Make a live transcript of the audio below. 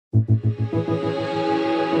Happy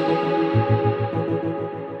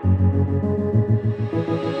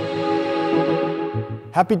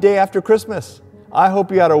day after Christmas. I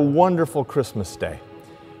hope you had a wonderful Christmas day.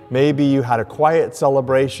 Maybe you had a quiet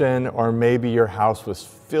celebration, or maybe your house was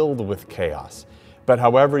filled with chaos. But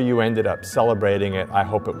however you ended up celebrating it, I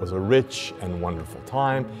hope it was a rich and wonderful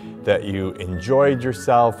time, that you enjoyed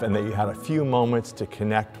yourself, and that you had a few moments to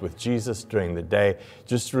connect with Jesus during the day,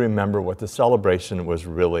 just to remember what the celebration was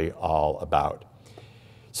really all about.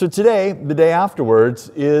 So today, the day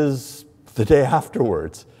afterwards, is the day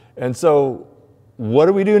afterwards. And so what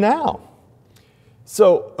do we do now?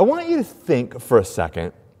 So I want you to think for a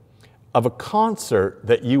second of a concert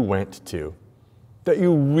that you went to that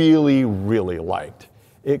you really, really liked.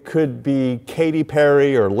 It could be Katy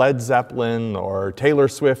Perry or Led Zeppelin or Taylor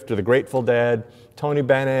Swift or the Grateful Dead, Tony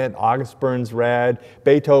Bennett, August Burns Red,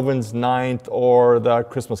 Beethoven's Ninth, or the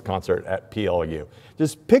Christmas concert at PLU.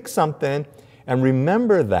 Just pick something and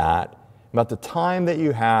remember that about the time that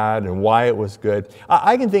you had and why it was good.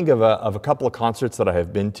 I can think of a couple of concerts that I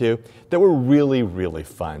have been to that were really, really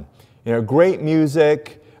fun. You know, great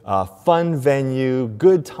music, fun venue,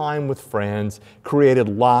 good time with friends, created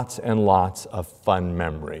lots and lots of fun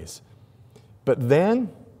memories. But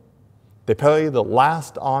then they play the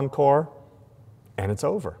last encore and it's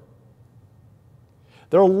over.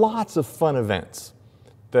 There are lots of fun events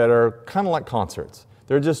that are kind of like concerts.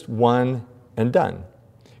 They're just one and done.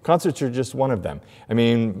 Concerts are just one of them. I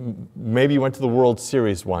mean, maybe you went to the World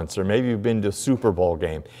Series once, or maybe you've been to a Super Bowl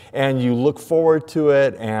game, and you look forward to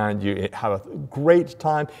it, and you have a great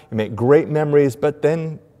time, you make great memories, but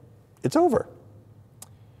then it's over.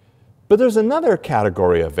 But there's another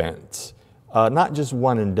category of events, not just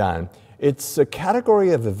one and done. It's a category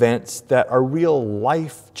of events that are real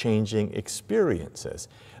life-changing experiences.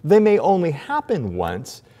 They may only happen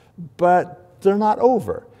once, but they're not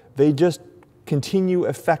over. They just continue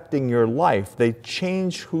affecting your life. They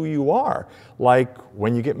change who you are, like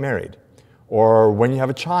when you get married, or when you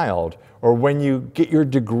have a child, or when you get your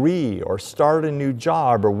degree, or start a new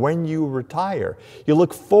job, or when you retire. You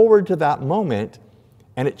look forward to that moment,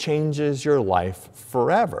 and it changes your life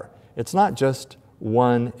forever. It's not just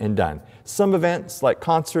one and done. Some events, like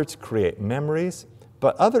concerts, create memories,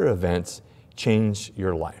 but other events change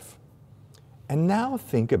your life. And now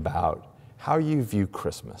think about how you view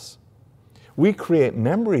Christmas. We create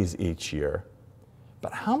memories each year,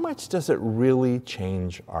 but how much does it really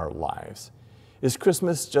change our lives? Is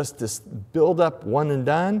Christmas just this build-up one and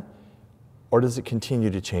done, or does it continue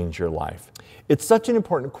to change your life? It's such an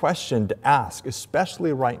important question to ask,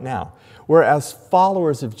 especially right now, where as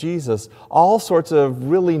followers of Jesus, all sorts of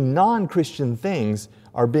really non-Christian things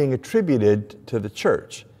are being attributed to the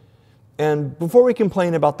church. And before we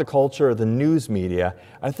complain about the culture or the news media,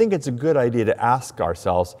 I think it's a good idea to ask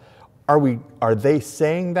ourselves, are they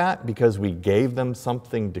saying that because we gave them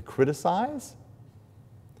something to criticize?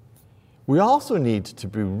 We also need to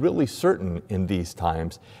be really certain in these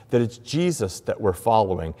times that it's Jesus that we're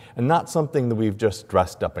following and not something that we've just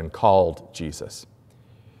dressed up and called Jesus.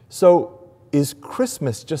 So is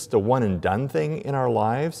Christmas just a one and done thing in our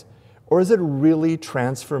lives, or is it a really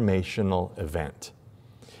transformational event?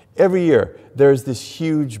 Every year there's this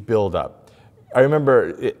huge buildup. I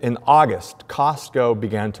remember in August, Costco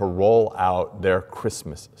began to roll out their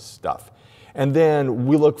Christmas stuff. And then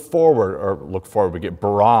we we get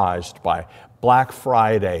barraged by Black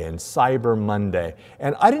Friday and Cyber Monday.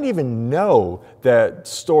 And I didn't even know that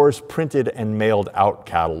stores printed and mailed out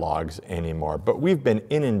catalogs anymore. But we've been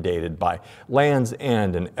inundated by Land's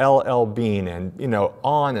End and LL Bean and,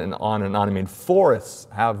 on and on and on. I mean, forests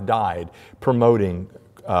have died promoting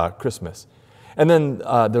Christmas. And then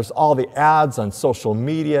there's all the ads on social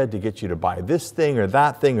media to get you to buy this thing or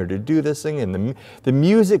that thing or to do this thing. And the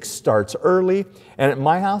music starts early. And at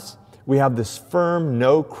my house, we have this firm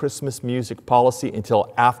no Christmas music policy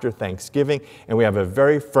until after Thanksgiving. And we have a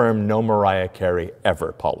very firm no Mariah Carey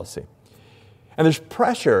ever policy. And there's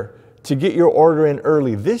pressure to get your order in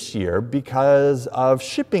early this year because of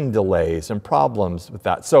shipping delays and problems with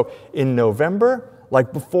that. So in November,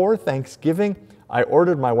 like before Thanksgiving, I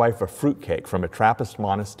ordered my wife a fruitcake from a Trappist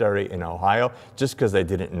monastery in Ohio just because I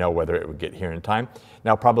didn't know whether it would get here in time.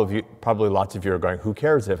 Now, probably lots of you are going, who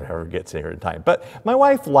cares if it ever gets here in time? But my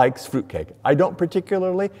wife likes fruitcake. I don't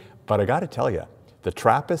particularly, but I got to tell you, the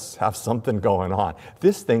Trappists have something going on.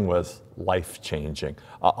 This thing was life-changing.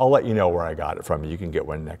 I'll let you know where I got it from. You can get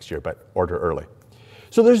one next year, but order early.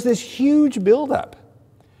 So there's this huge buildup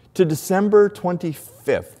to December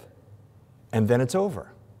 25th, and then it's over.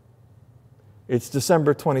 It's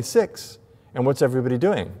December 26th, and what's everybody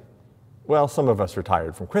doing? Well, some of us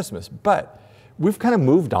retired from Christmas, but we've kind of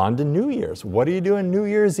moved on to New Year's. What do you do on New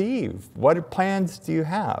Year's Eve? What plans do you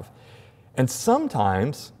have? And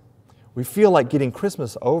sometimes we feel like getting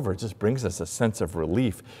Christmas over just brings us a sense of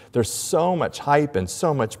relief. There's so much hype and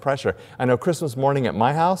so much pressure. I know Christmas morning at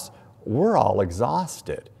my house, we're all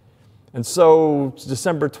exhausted. And so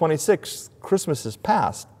December 26th, Christmas is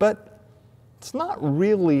past, but it's not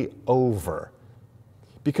really over.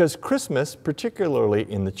 Because Christmas,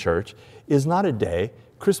 particularly in the church, is not a day.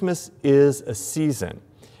 Christmas is a season.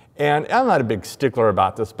 And I'm not a big stickler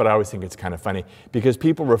about this, but I always think it's kind of funny because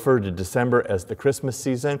people refer to December as the Christmas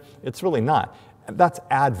season. It's really not. That's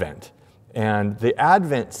Advent. And the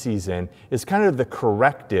Advent season is kind of the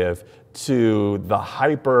corrective to the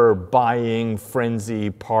hyper buying,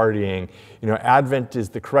 frenzy, partying. Advent is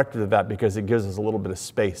the corrective of that because it gives us a little bit of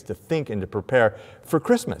space to think and to prepare for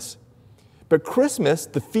Christmas. But Christmas,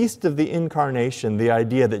 the feast of the incarnation, the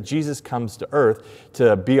idea that Jesus comes to earth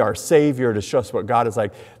to be our Savior, to show us what God is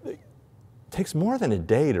like, takes more than a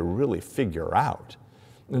day to really figure out.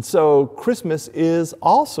 And so Christmas is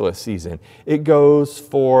also a season. It goes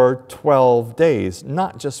for 12 days,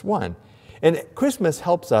 not just one. And Christmas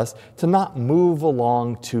helps us to not move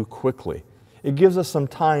along too quickly. It gives us some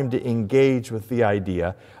time to engage with the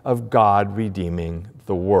idea of God redeeming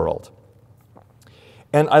the world.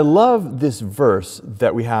 And I love this verse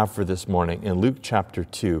that we have for this morning in Luke chapter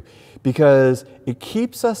 2 because it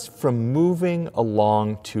keeps us from moving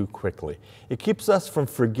along too quickly. It keeps us from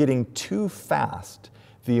forgetting too fast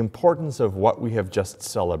the importance of what we have just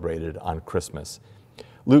celebrated on Christmas.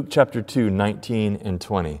 Luke chapter 2, 19 and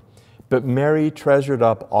 20. But Mary treasured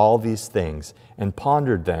up all these things and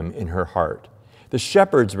pondered them in her heart. The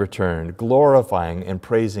shepherds returned, glorifying and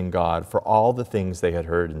praising God for all the things they had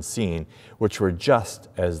heard and seen, which were just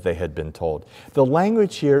as they had been told. The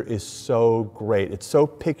language here is so great. It's so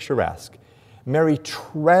picturesque. Mary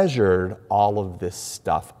treasured all of this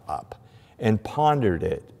stuff up and pondered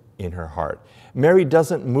it in her heart. Mary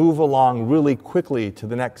doesn't move along really quickly to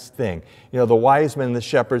the next thing. The wise men and the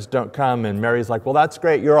shepherds don't come and Mary's like, well, that's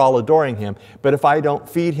great, you're all adoring him, but if I don't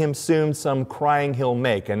feed him soon, some crying he'll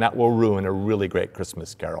make, and that will ruin a really great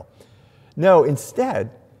Christmas carol. No,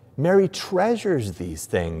 instead, Mary treasures these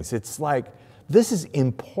things. It's like this is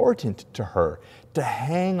important to her, to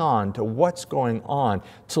hang on to what's going on,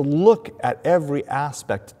 to look at every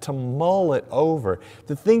aspect, to mull it over,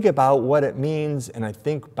 to think about what it means, and I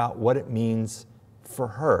think about what it means for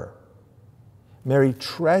her. Mary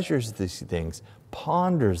treasures these things,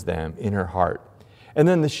 ponders them in her heart. And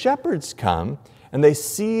then the shepherds come, and they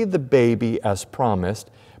see the baby as promised,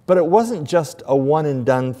 but it wasn't just a one and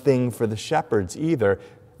done thing for the shepherds either.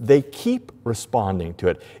 They keep responding to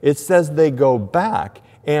it. It says they go back,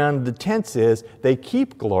 and the tense is they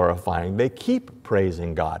keep glorifying, they keep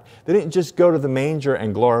praising God. They didn't just go to the manger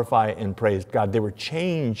and glorify and praise God. They were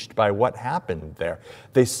changed by what happened there.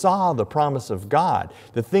 They saw the promise of God,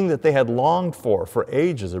 the thing that they had longed for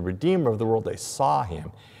ages, a Redeemer of the world. They saw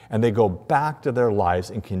him. And they go back to their lives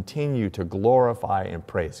and continue to glorify and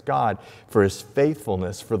praise God for his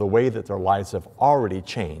faithfulness, for the way that their lives have already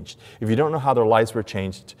changed. If you don't know how their lives were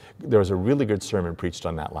changed, there was a really good sermon preached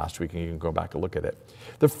on that last week, and you can go back and look at it.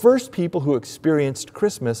 The first people who experienced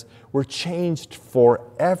Christmas were changed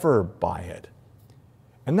forever by it.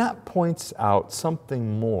 And that points out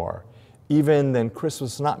something more, even than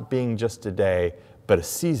Christmas not being just a day, but a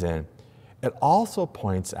season. It also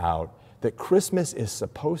points out that Christmas is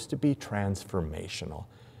supposed to be transformational.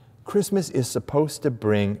 Christmas is supposed to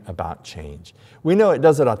bring about change. We know it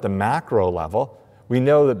does it at the macro level. We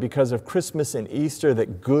know that because of Christmas and Easter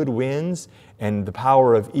that good wins and the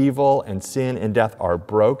power of evil and sin and death are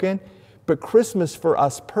broken. But Christmas for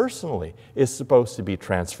us personally is supposed to be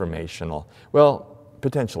transformational. Well,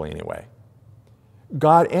 potentially anyway.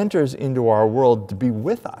 God enters into our world to be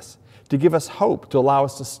with us, to give us hope, to allow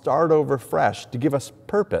us to start over fresh, to give us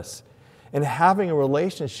purpose. And having a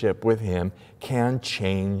relationship with him can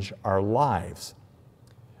change our lives.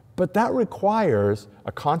 But that requires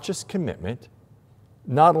a conscious commitment,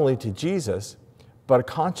 not only to Jesus, but a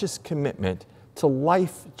conscious commitment to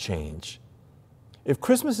life change. If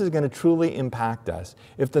Christmas is going to truly impact us,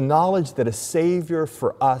 if the knowledge that a Savior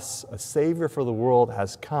for us, a Savior for the world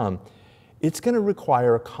has come, it's going to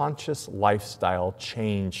require a conscious lifestyle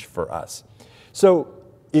change for us. So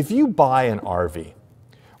if you buy an RV,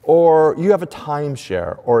 or you have a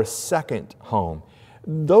timeshare or a second home,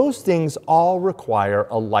 those things all require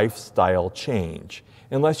a lifestyle change,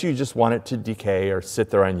 unless you just want it to decay or sit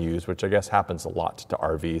there unused, which I guess happens a lot to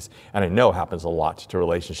RVs, and I know happens a lot to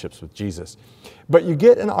relationships with Jesus. But you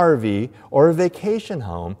get an RV or a vacation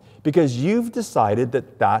home because you've decided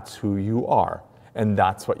that that's who you are, and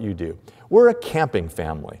that's what you do. We're a camping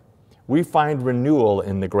family. We find renewal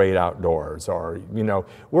in the great outdoors, or,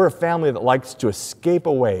 we're a family that likes to escape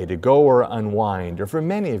away, to go or unwind, or for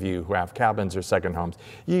many of you who have cabins or second homes,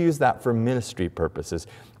 you use that for ministry purposes.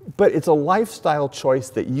 But it's a lifestyle choice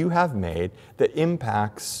that you have made that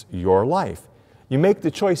impacts your life. You make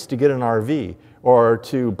the choice to get an RV, or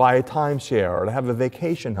to buy a timeshare, or to have a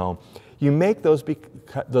vacation home. You make those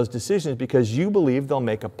decisions because you believe they'll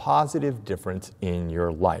make a positive difference in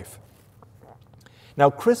your life. Now,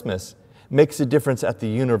 Christmas makes a difference at the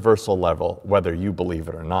universal level, whether you believe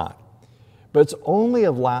it or not. But it's only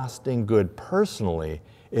of lasting good personally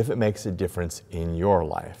if it makes a difference in your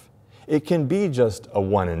life. It can be just a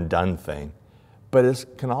one and done thing, but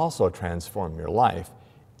it can also transform your life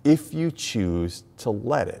if you choose to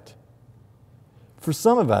let it. For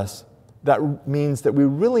some of us, that means that we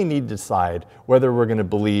really need to decide whether we're going to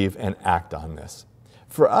believe and act on this.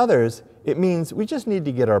 For others, it means we just need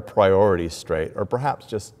to get our priorities straight, or perhaps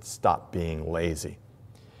just stop being lazy.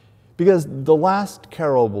 Because the last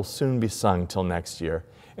carol will soon be sung till next year,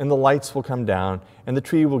 and the lights will come down, and the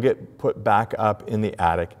tree will get put back up in the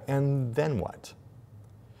attic, and then what?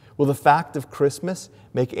 Will the fact of Christmas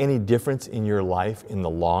make any difference in your life in the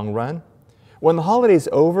long run? When the holiday's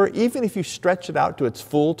over, even if you stretch it out to its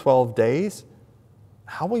full 12 days,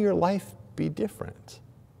 how will your life be different?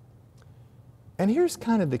 And here's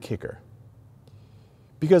kind of the kicker.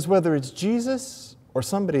 Because whether it's Jesus or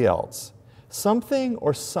somebody else, something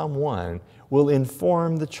or someone will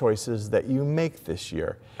inform the choices that you make this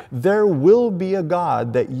year. There will be a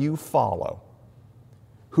God that you follow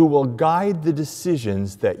who will guide the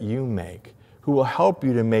decisions that you make, who will help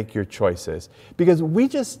you to make your choices. Because we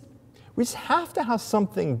just have to have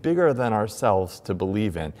something bigger than ourselves to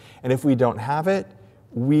believe in. And if we don't have it,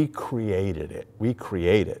 we created it. We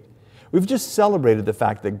create it. We've just celebrated the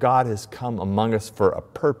fact that God has come among us for a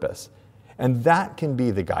purpose. And that can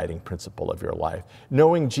be the guiding principle of your life.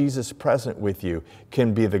 Knowing Jesus present with you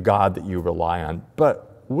can be the God that you rely on.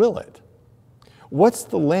 But will it? What's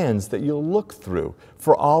the lens that you'll look through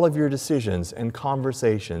for all of your decisions and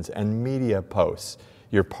conversations and media posts?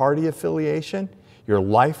 Your party affiliation? Your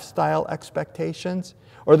lifestyle expectations?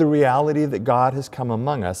 Or the reality that God has come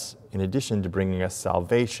among us in addition to bringing us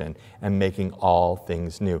salvation and making all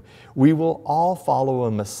things new? We will all follow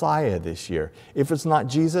a Messiah this year. If it's not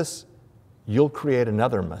Jesus, you'll create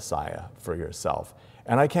another Messiah for yourself.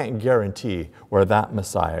 And I can't guarantee where that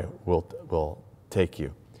Messiah will take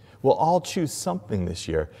you. We'll all choose something this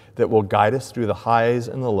year that will guide us through the highs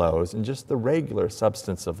and the lows and just the regular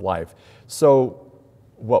substance of life. So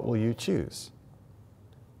what will you choose?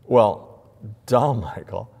 Well, duh,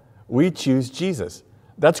 Michael, we choose Jesus.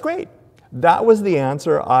 That's great. That was the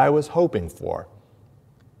answer I was hoping for.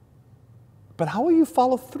 But how will you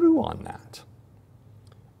follow through on that?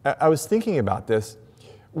 I was thinking about this.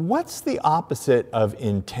 What's the opposite of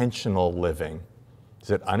intentional living?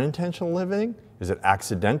 Is it unintentional living? Is it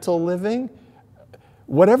accidental living?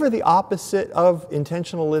 Whatever the opposite of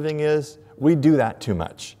intentional living is, we do that too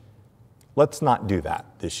much. Let's not do that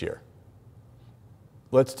this year.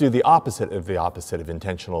 Let's do the opposite of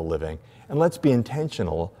intentional living, and let's be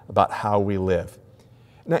intentional about how we live.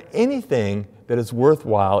 Now, anything that is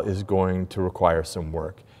worthwhile is going to require some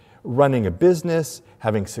work. Running a business,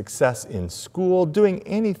 having success in school, doing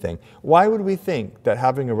anything. Why would we think that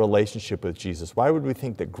having a relationship with Jesus, why would we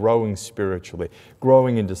think that growing spiritually,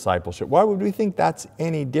 growing in discipleship, why would we think that's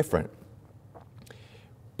any different?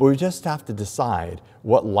 But we just have to decide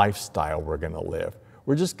what lifestyle we're going to live.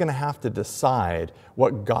 We're just going to have to decide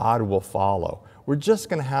what God will follow. We're just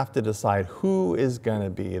going to have to decide who is going to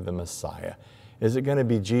be the Messiah. Is it going to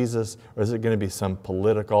be Jesus, or is it going to be some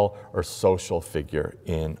political or social figure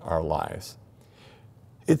in our lives?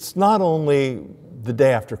 It's not only the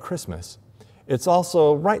day after Christmas, it's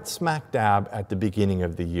also right smack dab at the beginning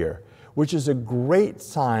of the year, which is a great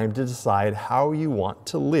time to decide how you want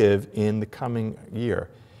to live in the coming year.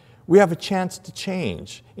 We have a chance to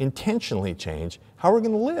change, intentionally change, how we're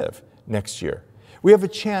going to live next year. We have a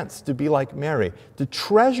chance to be like Mary, to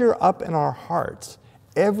treasure up in our hearts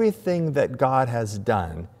everything that God has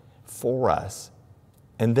done for us,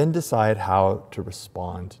 and then decide how to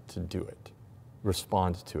respond to it.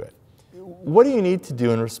 What do you need to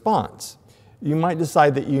do in response? You might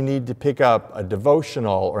decide that you need to pick up a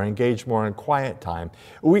devotional or engage more in quiet time.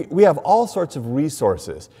 We have all sorts of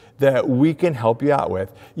resources that we can help you out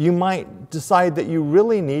with. You might decide that you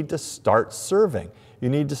really need to start serving. You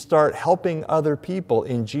need to start helping other people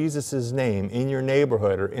in Jesus' name, in your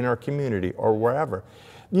neighborhood or in our community or wherever.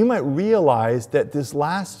 You might realize that this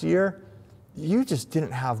last year, you just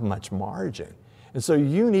didn't have much margin. And so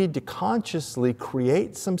you need to consciously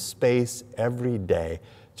create some space every day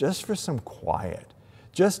just for some quiet,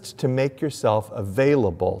 just to make yourself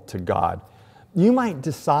available to God. You might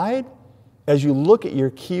decide, as you look at your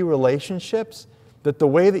key relationships, that the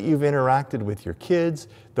way that you've interacted with your kids,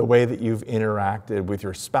 the way that you've interacted with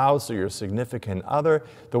your spouse or your significant other,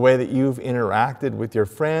 the way that you've interacted with your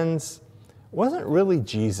friends wasn't really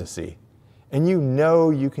Jesus-y. And you know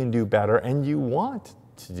you can do better and you want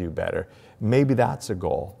to do better. Maybe that's a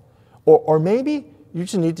goal. Or maybe you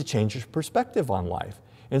just need to change your perspective on life.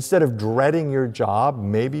 Instead of dreading your job,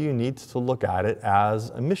 maybe you need to look at it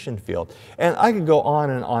as a mission field. And I could go on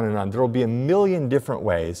and on and on. There will be a million different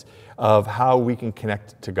ways of how we can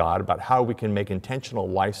connect to God, about how we can make intentional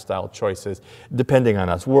lifestyle choices depending on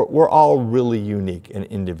us. We're all really unique and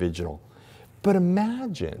individual. But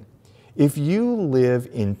imagine if you live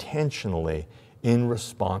intentionally in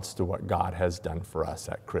response to what God has done for us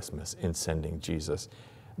at Christmas in sending Jesus.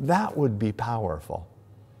 That would be powerful.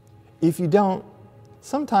 If you don't,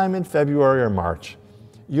 sometime in February or March,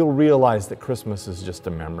 you'll realize that Christmas is just a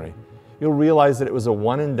memory. You'll realize that it was a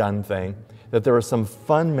one and done thing, that there were some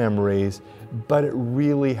fun memories, but it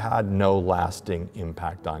really had no lasting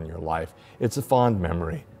impact on your life. It's a fond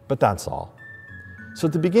memory, but that's all. So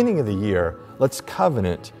at the beginning of the year, let's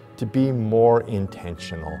covenant to be more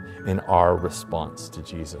intentional in our response to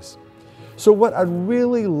Jesus. So what I'd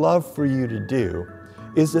really love for you to do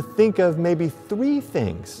is to think of maybe 3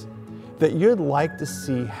 things that you'd like to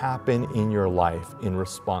see happen in your life in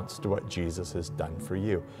response to what Jesus has done for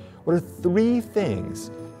you. What are 3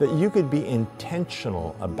 things that you could be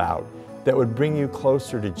intentional about that would bring you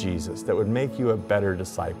closer to Jesus, that would make you a better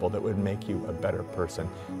disciple, that would make you a better person?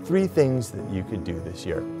 3 things that you could do this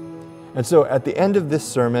year. And so at the end of this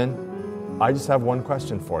sermon, I just have one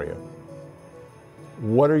question for you.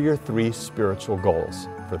 What are your 3 spiritual goals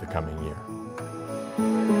for the coming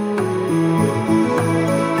year?